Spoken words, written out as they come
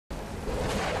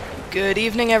Good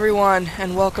evening, everyone,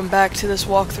 and welcome back to this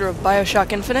walkthrough of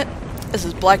Bioshock Infinite. This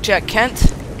is Blackjack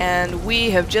Kent, and we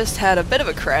have just had a bit of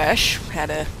a crash. Had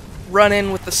a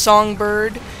run-in with the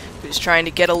Songbird, who's trying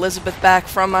to get Elizabeth back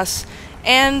from us,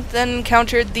 and then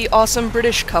encountered the awesome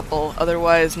British couple,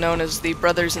 otherwise known as the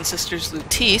Brothers and Sisters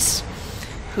Lutece,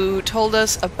 who told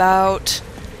us about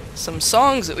some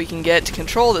songs that we can get to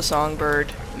control the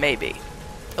Songbird, maybe.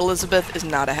 Elizabeth is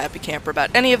not a happy camper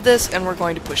about any of this, and we're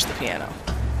going to push the piano.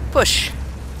 Push.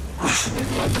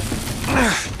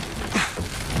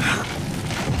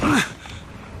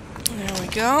 There we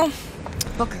go.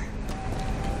 Booker.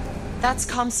 That's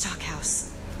Comstock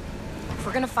House. If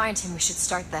we're gonna find him, we should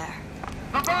start there.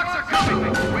 The Vox are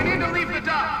coming! We need to leave the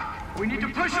dock! We need to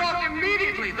push off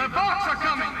immediately! The Vox are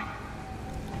coming!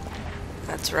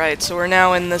 That's right, so we're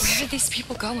now in this... Where are these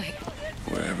people going?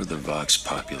 Wherever the Vox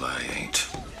Populi ain't.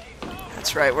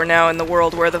 That's right, we're now in the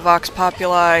world where the Vox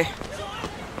Populi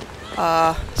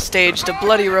staged a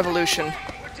bloody revolution.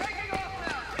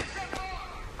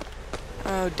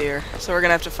 Oh dear. So we're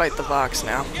gonna have to fight the Vox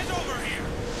now.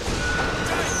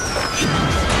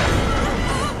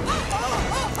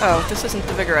 Oh, this isn't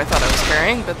the vigor I thought I was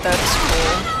carrying, but that's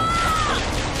cool.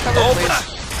 Cover, please.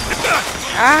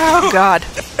 Oh god.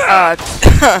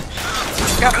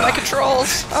 Got my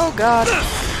controls. Oh god.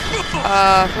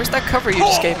 Where's that cover you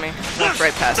just gave me? Walked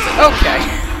right past it. Okay.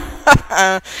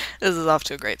 This is off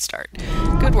to a great start.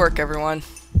 Good work, everyone.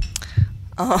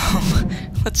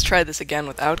 Let's try this again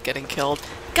without getting killed.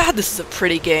 God, this is a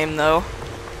pretty game, though.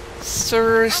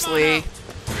 Seriously.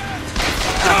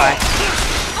 Die.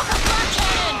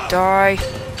 Die.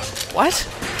 What?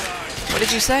 What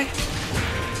did you say?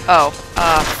 Oh,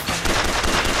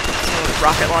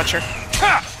 rocket launcher.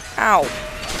 Ow.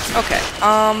 Okay,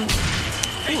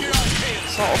 ooh,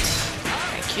 salt.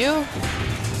 Thank you.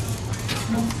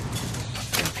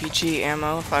 RPG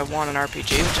ammo if I want an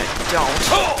RPG, which I don't.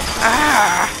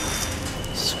 Ah!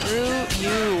 Screw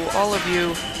you, all of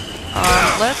you.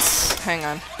 Let's... hang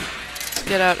on. Let's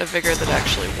get out a vigor that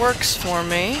actually works for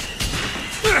me.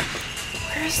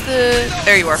 Where's the...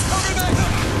 there you are.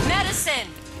 Medicine!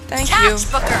 Thank Catch,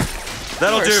 you. Booker!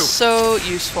 That'll You are do! So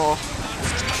useful.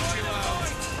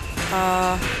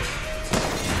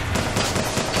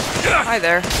 Hi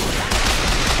there.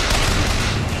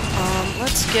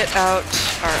 Let's get out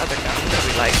our other gun that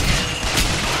we like.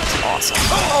 It's awesome.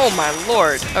 Oh my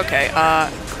lord! Okay,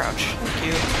 crouch. Thank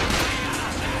you.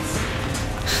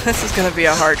 This is gonna be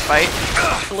a hard fight.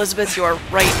 Elizabeth, you are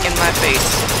right in my face.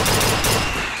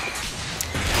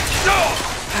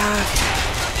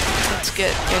 Let's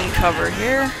get in cover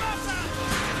here.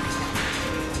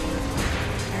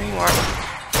 There you are.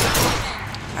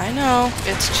 I know,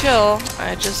 it's chill.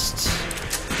 I just...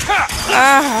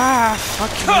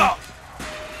 fuck you.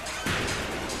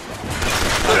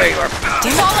 Oh, there you are. Damn That's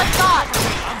it. all I've got!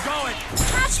 I'm going!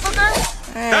 Catch, Booker!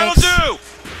 That'll Thanks. do!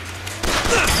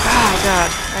 Oh god,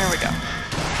 there we go.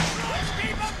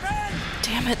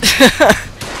 Damn it.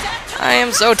 I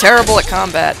am so terrible at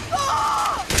combat.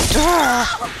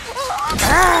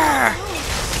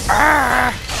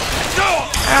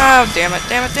 Oh, damn it,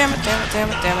 damn it, damn it, damn it, damn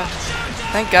it, damn it.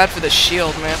 Thank God for the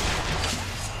shield, man.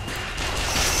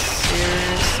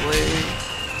 Seriously.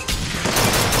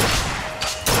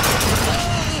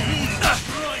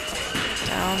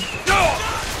 Down.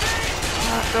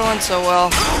 Not going so well.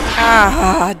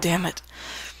 Ah, damn it.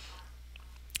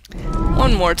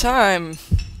 One more time.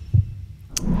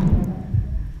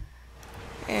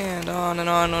 And on and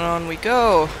on and on we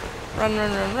go. Run,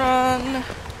 run, run, run.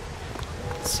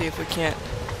 Let's see if we can't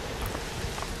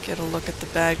get a look at the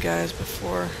bad guys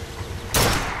before.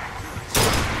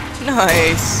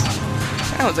 Nice!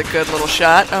 That was a good little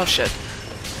shot. Oh shit.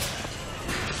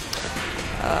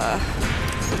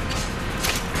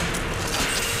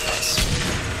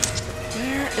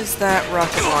 Where is that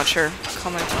rocket launcher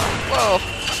coming from? Whoa!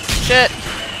 Shit!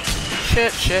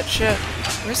 Shit, shit, shit.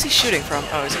 Where's he shooting from?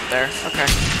 Oh, he's up there. Okay.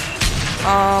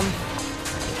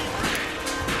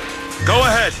 Go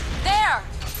ahead! There!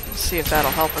 Let's see if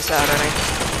that'll help us out any.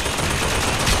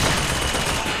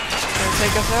 Did it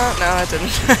take us out? No, it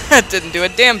didn't. That didn't do a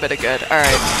damn bit of good.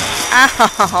 Alright.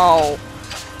 Ow!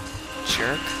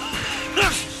 Jerk.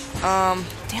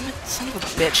 Damn it, son of a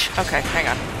bitch. Okay, hang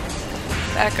on.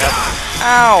 Back up.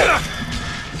 Ow!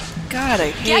 God,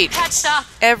 I hate Get catched up!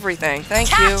 everything. Thank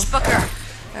you. Catch, Booker!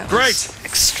 That Great. was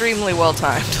extremely well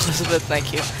timed, Elizabeth.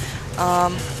 Thank you.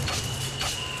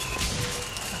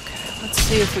 Okay, let's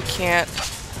see if we can't.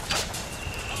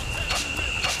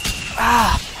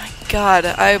 Ah, my God!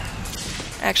 I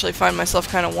actually find myself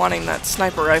kind of wanting that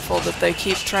sniper rifle that they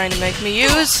keep trying to make me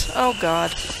use. Oh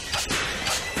God.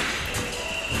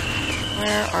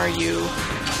 Where are you?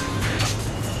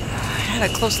 I had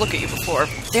a close look at you before.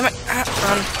 Damn it!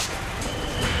 Run.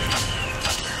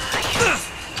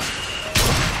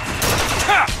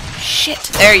 Shit!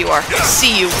 There you are. I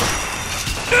see you.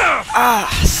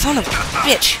 Son of a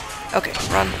bitch. Okay,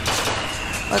 run.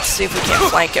 Let's see if we can't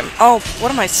flank him. Oh,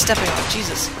 what am I stepping on?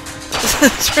 Jesus. This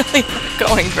is really not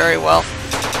going very well.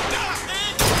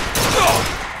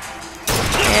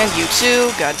 And you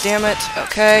too. God damn it.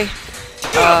 Okay.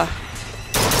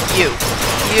 You.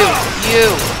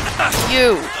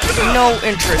 No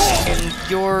interest in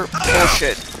your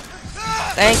bullshit.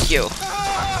 Thank you.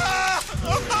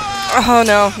 Oh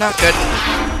no, not good.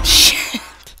 Shit.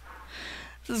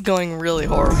 This is going really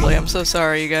horribly. I'm so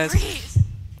sorry, you guys.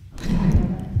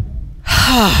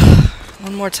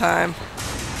 One more time.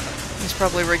 He's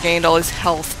probably regained all his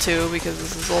health too, because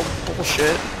this is all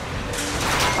bullshit.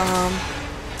 Or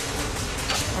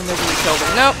maybe we killed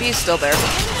him. Nope, he's still there.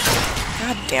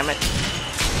 God damn it.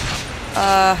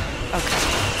 Okay.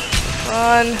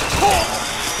 Run.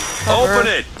 Cover. Open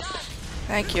it!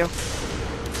 Thank you.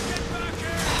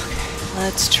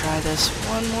 Let's try this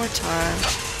one more time.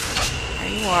 There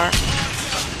you are.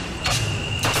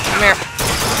 Come here.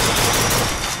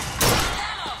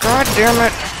 God damn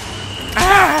it.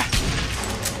 Ah!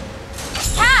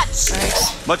 Catch!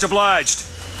 Thanks. Much obliged.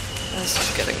 This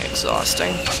is getting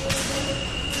exhausting.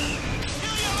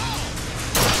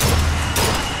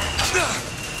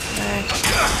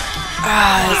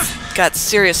 It's got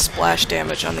serious splash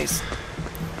damage on these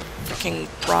freaking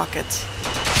rockets.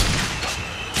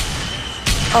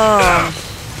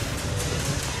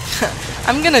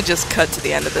 I'm gonna just cut to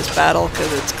the end of this battle,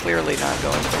 because it's clearly not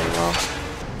going very well.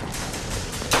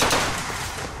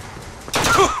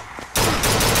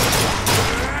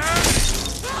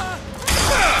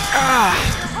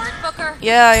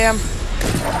 Yeah, I am.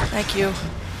 Thank you.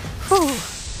 Whew.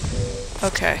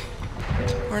 Okay.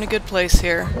 We're in a good place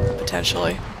here,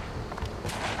 potentially.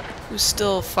 Who's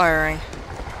still firing?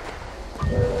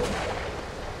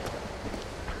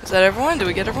 Is that everyone? Did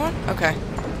we get everyone? Okay.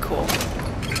 Cool.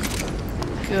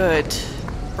 Good.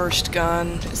 Burst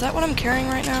gun. Is that what I'm carrying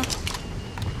right now?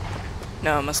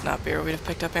 No, it must not be, or we'd have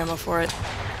picked up ammo for it.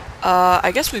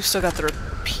 I guess we've still got the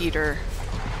repeater.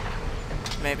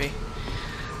 Maybe.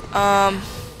 Alright,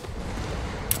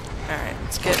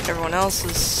 let's get everyone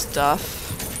else's stuff.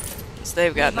 Since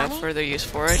they've got no further use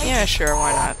for it. Yeah, sure,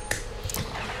 why not?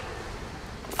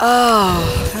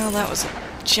 Oh, well, that was a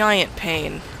giant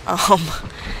pain.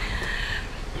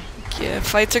 Yeah,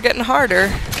 fights are getting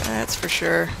harder, that's for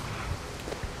sure. Do you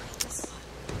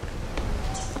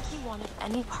think he wanted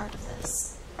any part of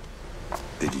this?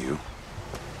 Did you?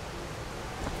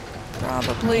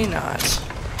 Probably not.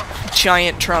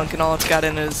 Giant trunk and all it's got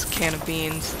in it is a can of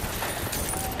beans.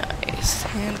 Nice.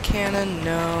 Hand cannon,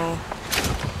 no.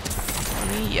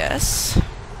 Money, yes.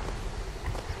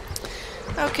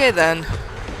 Okay then.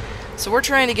 So we're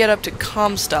trying to get up to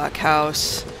Comstock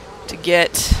House to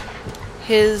get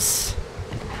his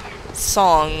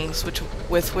songs,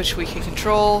 with which we can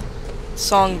control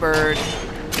Songbird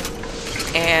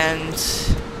and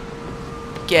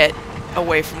get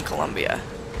away from Columbia,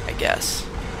 I guess.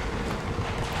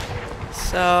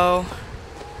 So,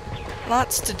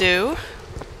 lots to do.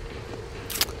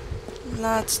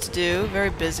 Lots to do. Very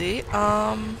busy.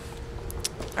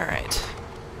 Alright.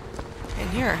 In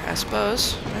here, I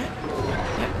suppose. Right?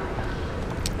 Yep.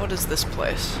 What is this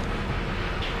place?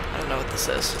 I don't know what this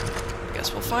is.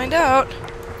 Guess we'll find out.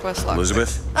 Quest log.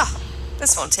 Elizabeth? Oh,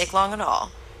 this won't take long at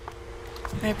all.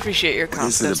 I appreciate your What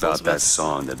confidence, is it about Elizabeth. that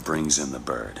song that brings in the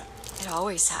bird? It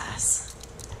always has.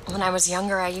 When I was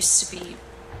younger, I used to be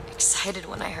excited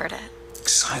when I heard it.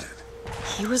 Excited?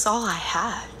 He was all I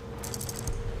had.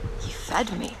 He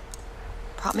fed me,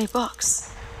 brought me books.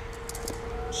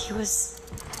 He was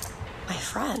my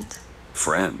friend.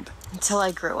 Friend? Until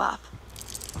I grew up.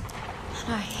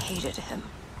 And I hated him.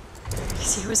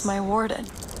 Because he was my warden.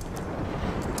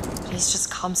 But he's just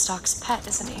Comstock's pet,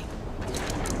 isn't he?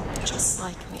 Just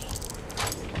like me.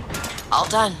 All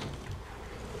done.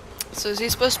 So is he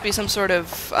supposed to be some sort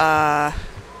of,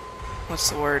 what's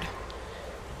the word?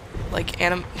 Like,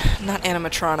 not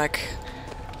animatronic,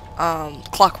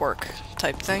 clockwork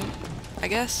type thing, I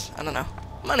guess? I don't know.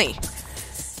 Money!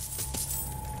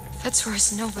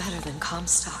 Fitzroy's no better than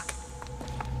Comstock.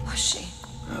 Was she?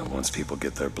 Once people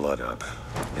get their blood up,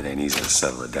 it ain't easy to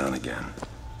settle it down again.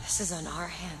 This is on our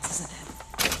hands, isn't it?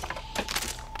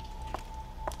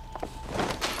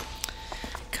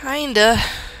 Kinda.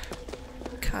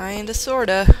 Kinda,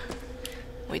 sorta.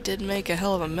 We did make a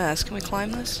hell of a mess. Can we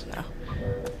climb this? No.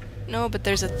 No, but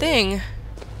there's a thing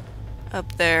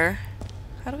up there.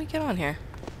 How do we get on here?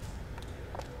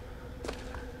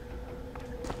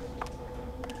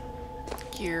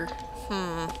 gear.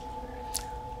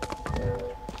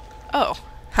 Oh.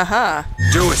 Haha.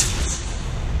 Do it!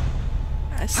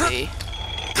 I see.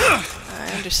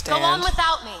 I understand. Go on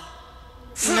without me.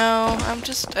 No, I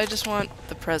just want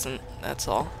the present, that's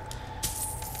all.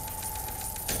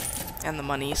 And the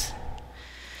monies.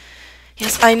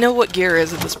 Yes, I know what gear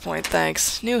is at this point,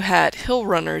 thanks. New hat, Hill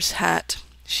Runner's hat.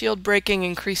 Shield breaking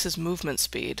increases movement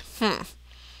speed. That'd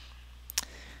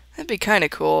be kinda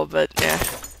cool, but yeah.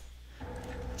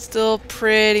 Still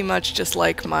pretty much just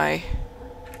like my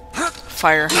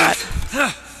fire hat.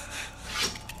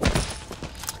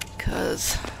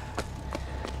 'Cause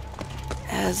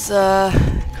as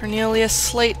Cornelius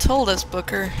Slate told us,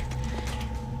 Booker,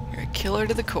 you're a killer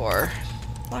to the core.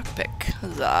 Lockpick,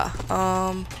 huzzah.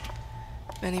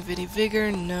 Benny Vitty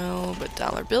Vigor, no, but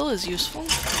dollar bill is useful.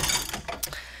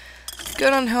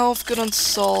 Good on health, good on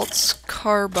salts,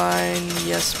 carbine,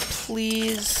 yes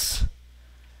please.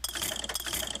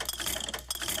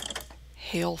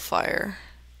 Hailfire.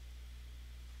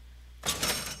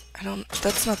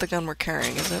 That's not the gun we're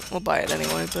carrying, is it? We'll buy it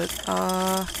anyway, but,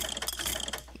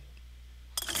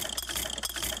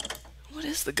 what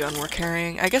is the gun we're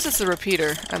carrying? I guess it's the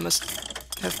repeater. I must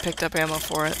have picked up ammo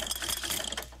for it.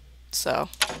 So.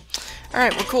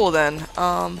 Alright, we're cool then.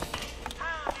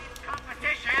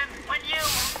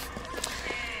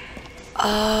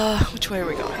 Which way are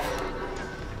we going?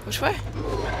 Which way?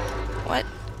 What?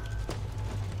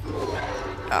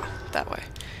 Oh, that way.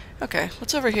 Okay,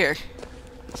 what's over here?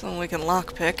 Something we can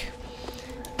lockpick.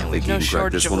 And we've no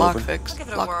shortage of lockpicks.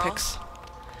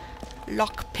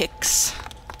 Lockpicks.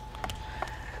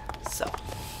 So.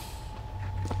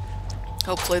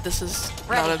 Hopefully this is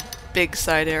not a big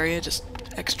side area, just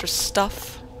extra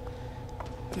stuff.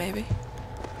 Maybe.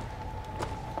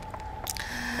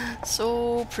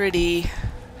 So pretty.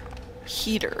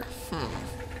 Heater.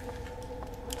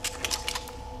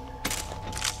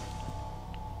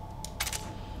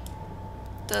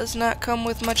 Does not come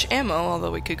with much ammo,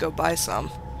 although we could go buy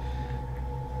some.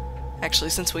 Actually,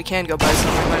 since we can go buy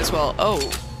some, we might as well.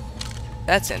 Oh,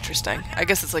 that's interesting. I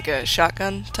guess it's like a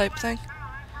shotgun type thing.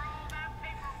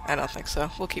 I don't think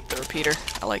so. We'll keep the repeater.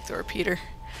 I like the repeater.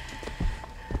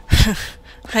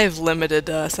 I have limited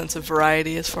sense of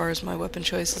variety as far as my weapon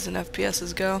choices and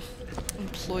FPSs go.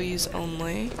 Employees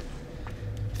only.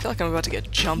 I feel like I'm about to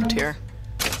get jumped here.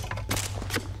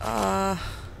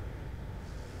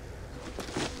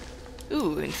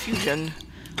 Ooh, infusion.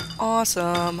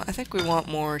 Awesome. I think we want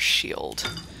more shield.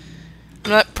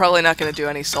 I'm probably not going to do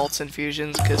any salts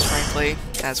infusions because, frankly,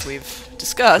 as we've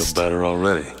discussed, Feel better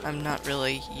already. I'm not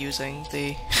really using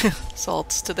the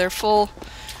salts to their full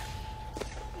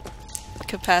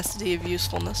capacity of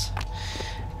usefulness.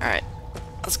 Alright,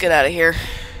 let's get out of here.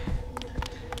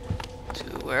 To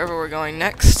wherever we're going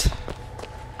next.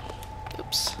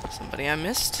 Oops, somebody I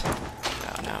missed.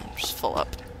 Oh no, I'm just full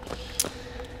up.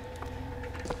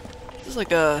 This is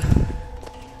like a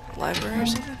library or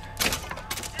something?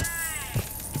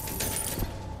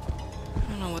 I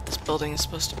don't know what this building is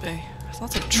supposed to be. There's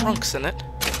lots of trunks in it.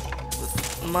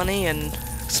 With money and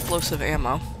explosive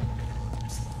ammo.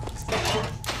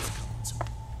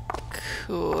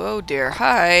 Cool. Oh dear.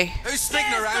 Hi. Who's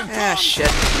sticking around? Ah,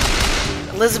 shit.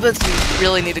 Elizabeth, you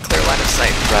really need to clear line of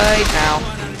sight right now.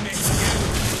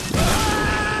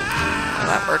 Oh,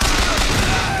 that worked.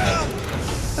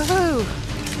 Woohoo!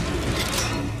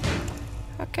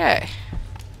 Okay.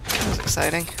 That was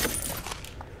exciting.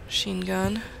 Machine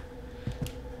gun.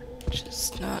 Which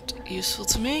is not useful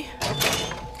to me.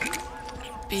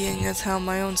 Being as how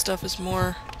my own stuff is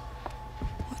more...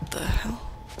 What the hell?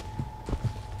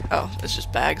 Oh, it's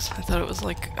just bags. I thought it was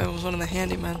like I was one of the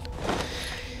handymen.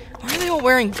 Why are they all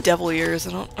wearing devil ears?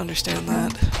 I don't understand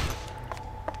that.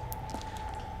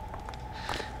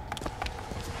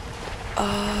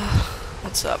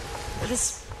 What's up?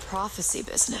 This prophecy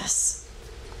business.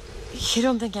 You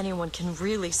don't think anyone can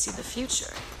really see the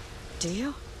future, do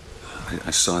you?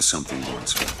 I saw something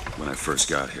once when I first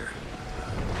got here.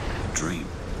 A dream.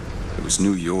 It was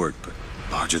New York, but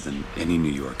larger than any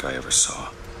New York I ever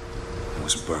saw. It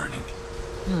was burning.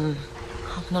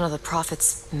 Hope none of the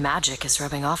prophet's magic is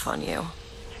rubbing off on you.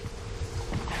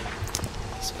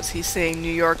 So is he saying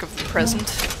New York of the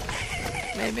present?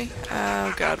 Maybe?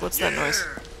 Oh god, what's that noise?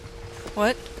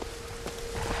 What?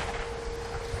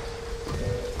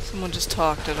 Someone just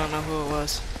talked, I don't know who it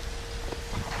was.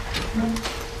 And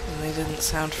they didn't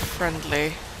sound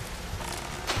friendly.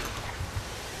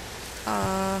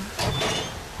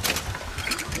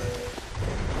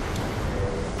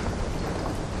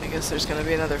 I guess there's gonna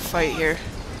be another fight here.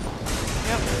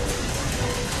 Yep.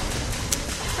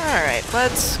 Alright,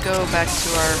 let's go back to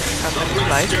our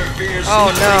life. Oh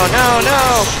no, no,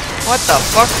 no! What the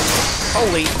fuck?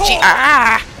 Holy gee.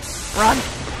 Ah! Run!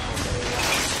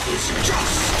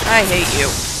 I hate you.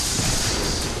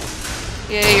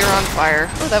 Yay, you're on fire.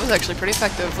 Oh, that was actually pretty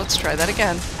effective. Let's try that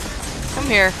again. Come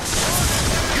here.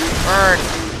 Burn.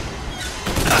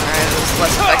 Alright, it was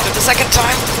less effective the second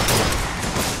time.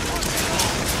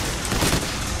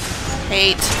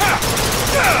 Hate.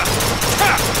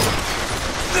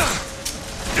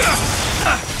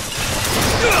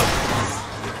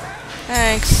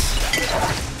 Thanks.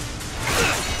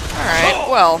 Alright,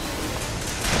 well.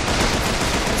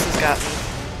 This has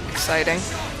gotten exciting.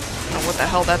 I don't know what the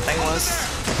hell that thing was.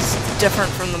 It's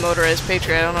different from the motorized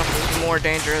Patriot. I don't know if it's more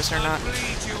dangerous or not.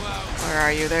 Where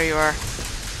are you? There you are.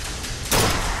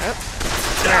 Oh.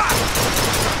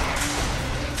 There.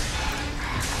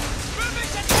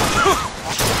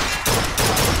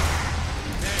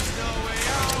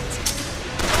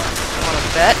 Want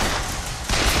to bet?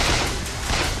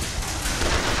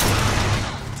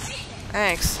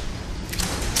 Thanks.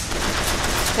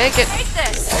 Take it. Take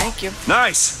this. Thank you.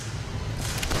 Nice!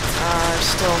 There's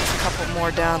still a couple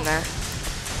more down there.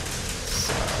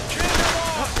 So,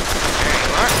 there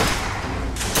you are.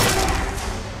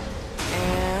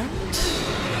 And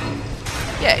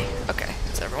yay. Okay,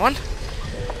 that's everyone.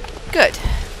 Good.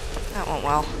 That went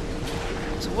well.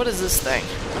 So what is this thing?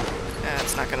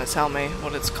 It's not gonna tell me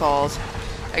what it's called.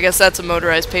 I guess that's a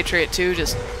motorized Patriot too,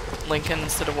 just Lincoln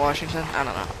instead of Washington. I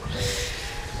don't know.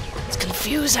 It's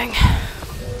confusing.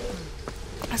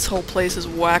 This whole place is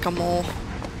whack-a-mole.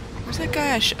 Where's that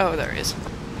guy oh, there he is.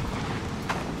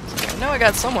 I know I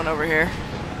got someone over here.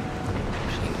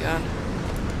 Machine gun.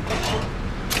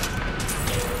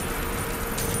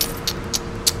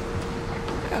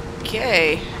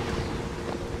 Okay.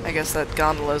 I guess that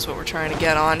gondola is what we're trying to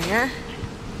get on here.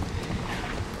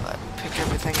 But pick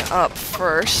everything up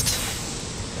first.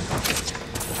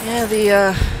 Yeah,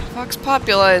 the Vox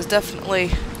Populi has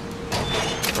definitely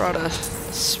brought a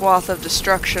swath of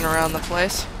destruction around the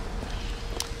place.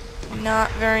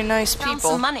 Not very nice people. Found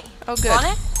some money. Oh, good. Want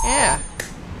it? Yeah.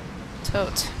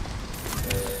 Totes.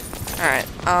 Alright,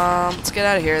 let's get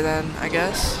out of here then, I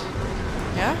guess.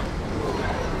 Yeah?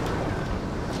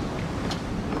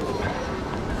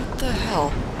 What the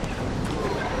hell?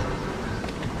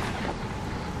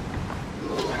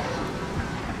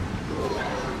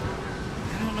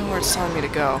 I don't know where it's telling me to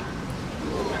go.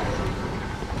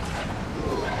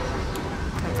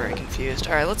 I'm very confused.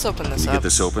 Alright, let's open this up. Get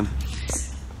this open?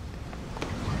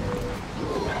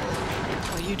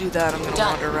 While you do that, I'm gonna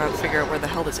wander around and figure out where the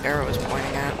hell this arrow is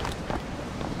pointing at.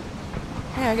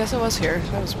 Yeah, I guess it was here.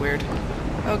 That was weird.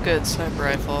 Oh good, sniper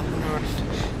rifle.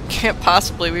 Can't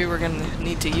possibly we were gonna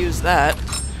need to use that.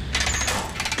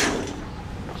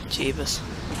 Jeebus.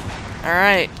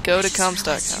 Alright, go to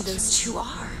Comstock Who House. those two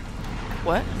are?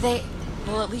 What? They,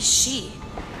 well, at least she,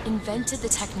 invented the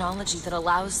technology that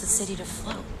allows the city to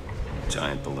float.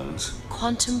 Giant balloons.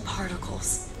 Quantum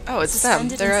particles. Oh, it's them.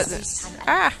 Suspended They're in at the... space-time at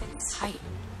Ah! infinite height.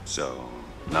 So,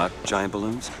 not giant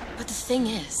balloons? But the thing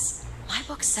is, my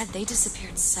book said they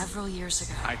disappeared several years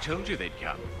ago. I told you they'd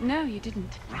come. No, you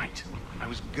didn't. Right. I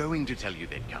was going to tell you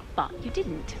they'd come. But you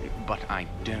didn't. But I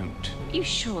don't. You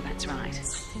sure that's right?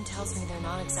 Something tells me they're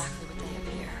not exactly what they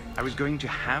appear. I was going to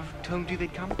have told you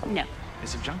they'd come. No, The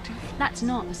subjunctive? that's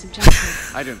not the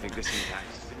subjunctive. I don't think this syntax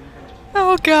has been invented.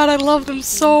 Oh god, I love them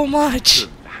so much. Could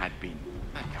had been.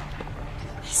 That can't be.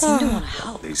 They seem to want to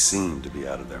help. They seem to be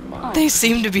out of their mind. They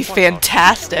seem to be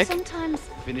fantastic. Sometimes,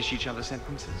 Finish each other's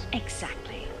sentences.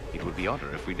 exactly. It would be odder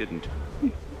if we didn't.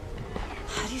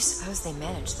 How do you suppose they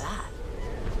manage that?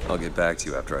 I'll get back to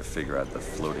you after I figure out the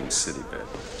floating city bit.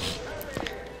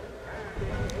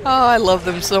 Oh, I love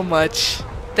them so much.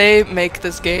 They make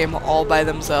this game all by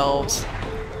themselves.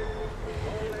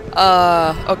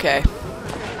 Okay.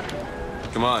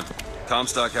 Come on.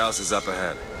 Comstock House is up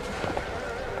ahead.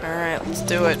 Alright, let's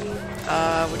do it.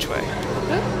 Which way?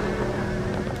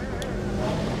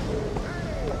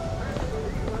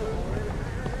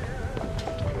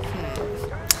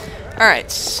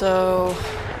 Alright, so...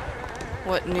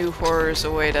 what new horrors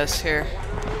await us here?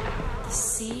 The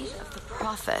seed of the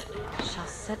prophet shall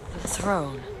sit the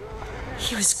throne.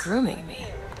 He was grooming me,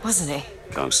 wasn't he?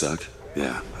 Comstock?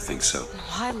 Yeah, I think so.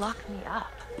 Why lock me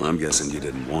up? Well, I'm guessing you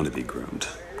didn't want to be groomed.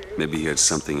 Maybe he had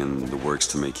something in the works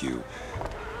to make you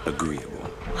agreeable.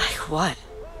 Like what?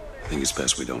 I think it's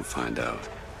best we don't find out.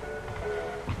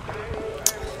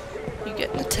 You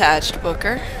getting attached,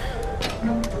 Booker?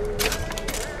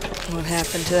 What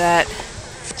happened to that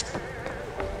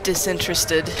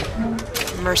disinterested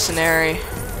mercenary?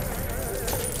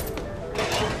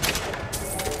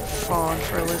 fallen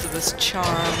for Elizabeth's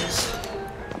charms.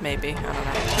 Maybe, I don't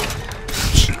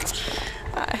know.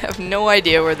 I have no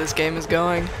idea where this game is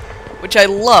going. Which I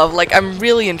love, like, I'm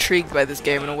really intrigued by this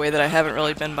game in a way that I haven't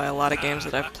really been by a lot of games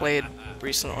that I've played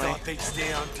recently. Thought they'd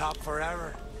stay on top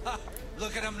forever. Ha,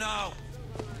 look at them now.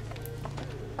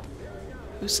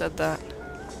 Who said that?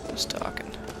 Who's talking?